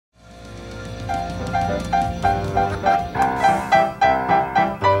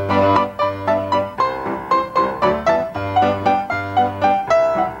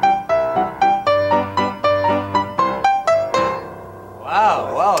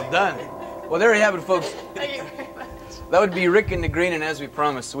Job done. Well, there you have it, folks. Thank you very much. That would be Rick in the green, and as we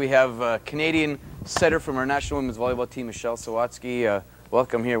promised, we have Canadian setter from our national women's volleyball team, Michelle Sawatsky.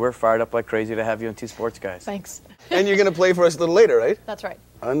 Welcome here. We're fired up like crazy to have you on Two Sports, guys. Thanks. And you're going to play for us a little later, right? That's right.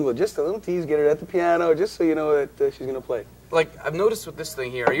 And we'll just a little tease, get her at the piano, just so you know that she's going to play. Like, I've noticed with this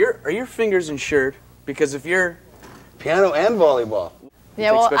thing here, are your fingers insured? Because if you're... Piano and volleyball.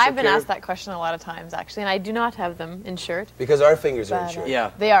 Yeah, well, I've been asked that question a lot of times, actually, and I do not have them insured. Because our fingers are insured.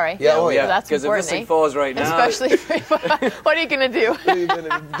 Yeah. They are, eh? Yeah, oh, yeah. So that's because if important, this thing falls right now... Especially for, what are you going to do? What are you going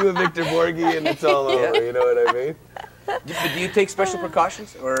to do a Victor Borghi and it's all over, you know what I mean? Do you take special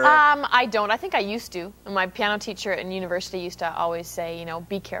precautions? Or I don't. I think I used to. My piano teacher in university used to always say, you know,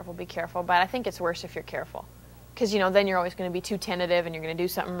 be careful, but I think it's worse if you're careful. Because, you know, then you're always going to be too tentative and you're going to do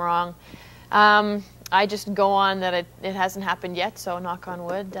something wrong. I just go on that it hasn't happened yet, so knock on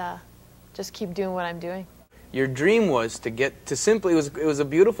wood, just keep doing what I'm doing. your dream was to get to simply, it was a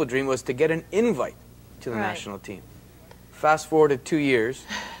beautiful dream, was to get an invite to the national team. Fast forward to 2 years,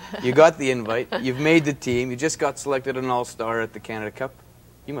 you got the invite, you've made the team, you just got selected an all-star at the Canada Cup.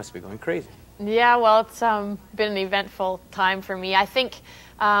 You must be going crazy. Yeah, well, it's been an eventful time for me. I think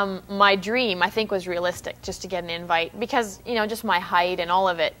my dream, I think, was realistic, just to get an invite, because, you know, just my height and all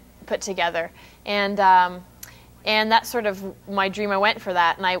of it put together. And that's sort of my dream. I went for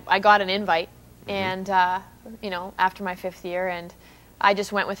that, and I got an invite, and, you know, after my 5th year, and I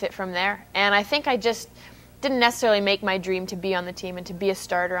just went with it from there. And I think I just didn't necessarily make my dream to be on the team and to be a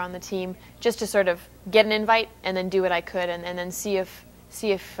starter on the team, just to sort of get an invite and then do what I could, and then see if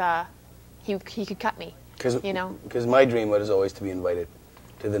he could cut me. You know, because my dream was always to be invited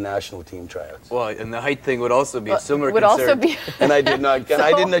to the national team tryouts. Well, and the height thing would also be a similar would concern. also be. And I did not. And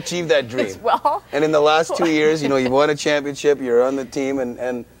I didn't achieve that dream. Well, and in the last 2 years, you know, you won a championship, you're on the team,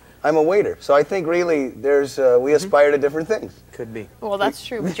 and I'm a waiter. So I think really there's we aspire to different things. Could be. Well, that's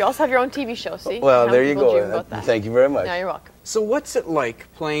true. But you also have your own TV show. See? Well, there you People dream go. about that. Thank you very much. No, you're welcome. So what's it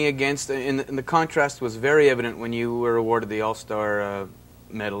like playing against, and the contrast was very evident when you were awarded the All-Star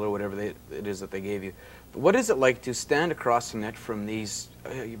medal or whatever it is that they gave you. But what is it like to stand across the net from these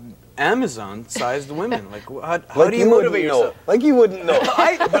Amazon-sized women? Like, how do you motivate yourself? Like you wouldn't know. But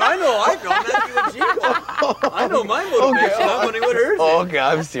I know. I'm asking what she knows. I know my motivation. Okay. I'm wondering what hers is. Oh, okay,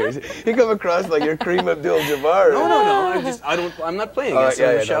 I'm serious. You come across like you're Kareem Abdul-Jabbar. No. I'm not playing against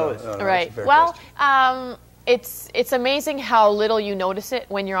her. Michelle is. No, Right. Well, it's amazing how little you notice it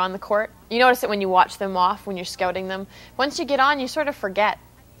when you're on the court. You notice it when you watch them off, when you're scouting them. Once you get on, you sort of forget.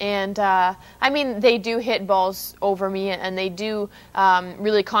 And, I mean, they do hit balls over me, and they do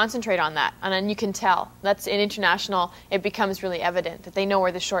really concentrate on that. And then you can tell. That's in international, it becomes really evident that they know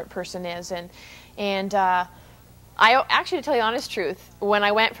where the short person is. And I actually, to tell you the honest truth, when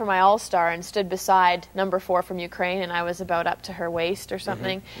I went for my All-Star and stood beside number 4 from Ukraine, and I was about up to her waist or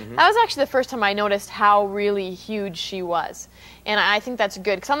something, that was actually the first time I noticed how really huge she was. And I think that's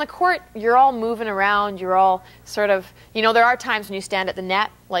good, because on the court, you're all moving around, you're all sort of, you know, there are times when you stand at the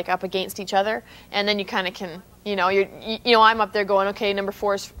net, like up against each other, and then you kind of can, you know, I'm up there going, okay, number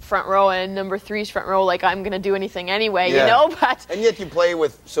 4's front row and number 3's front row, like I'm going to do anything anyway, you know, but... And yet you play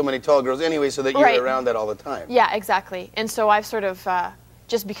with so many tall girls anyway, so that you're around that all the time. Yeah, exactly. And so I've sort of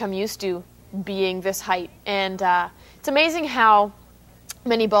just become used to being this height. And it's amazing how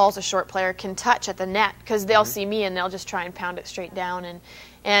many balls a short player can touch at the net, because they'll see me and they'll just try and pound it straight down,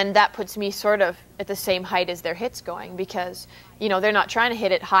 and that puts me sort of at the same height as their hit's going, because, you know, they're not trying to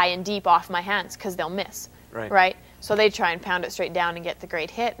hit it high and deep off my hands, because they'll miss, right? So they try and pound it straight down and get the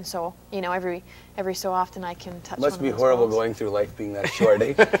great hit, and so, you know, every so often I can touch. Must one be of those horrible balls. going through life being that short,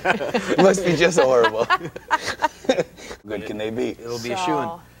 eh? It must be just horrible. Good can they be? It'll be a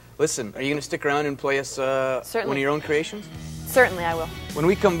shoo-in. Listen, are you going to stick around and play us one of your own creations? Certainly I will. When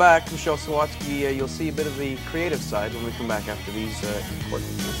we come back, Michelle Sawatsky, you'll see a bit of the creative side when we come back after these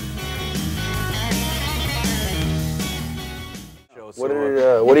important messages. What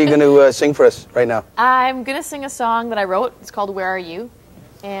are you going to sing for us right now? I'm going to sing a song that I wrote. It's called Where Are You?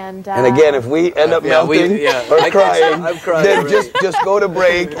 And again, if we end up melting or crying, then just go to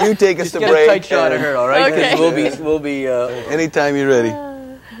break. You take us to break. Get a tight shot of her, all right? Okay. We'll be anytime you're ready.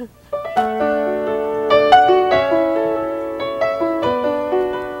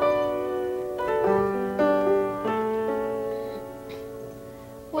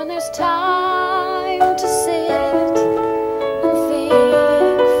 when there's time to sit and think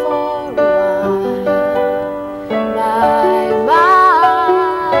for a while, my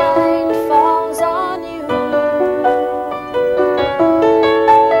mind falls on you.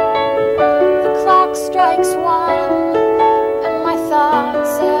 The clock strikes 1 and my thoughts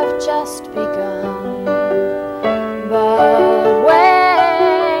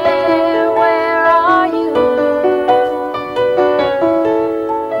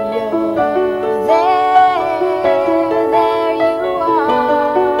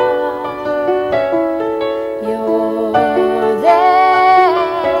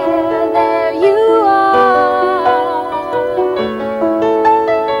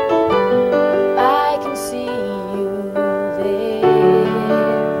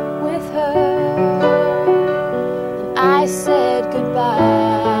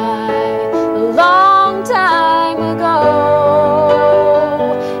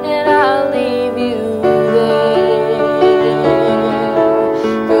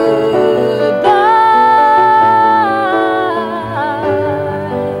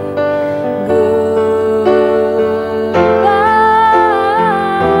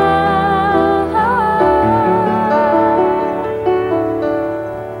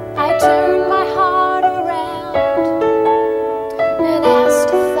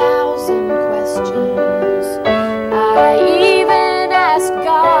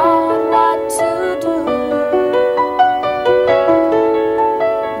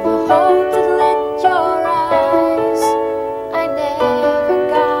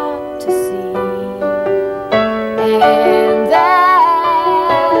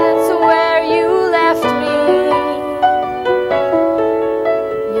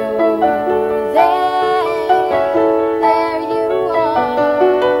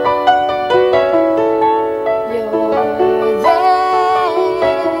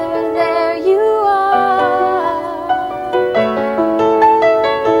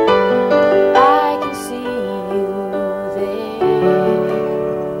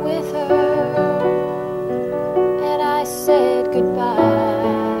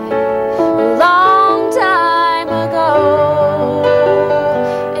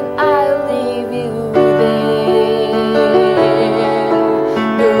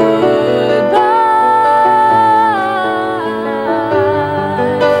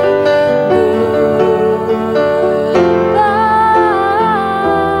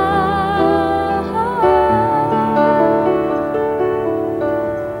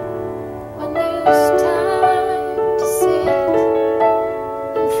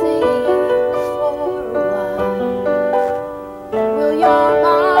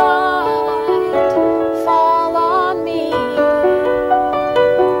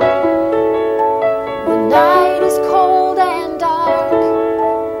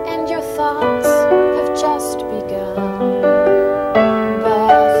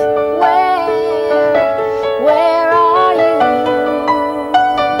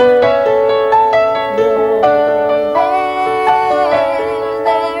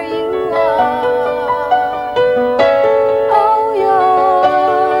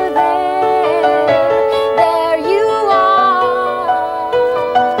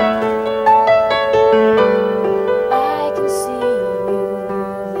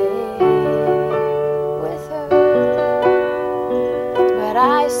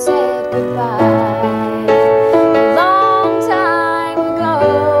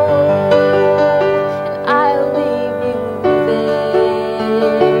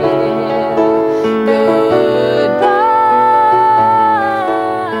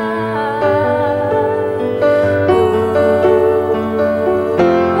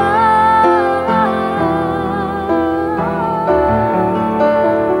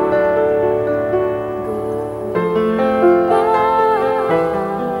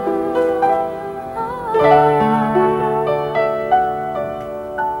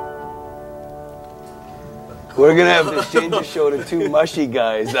We're going to have to change the show to Two Mushy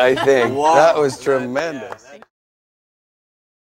Guys, I think. Wow. That was tremendous.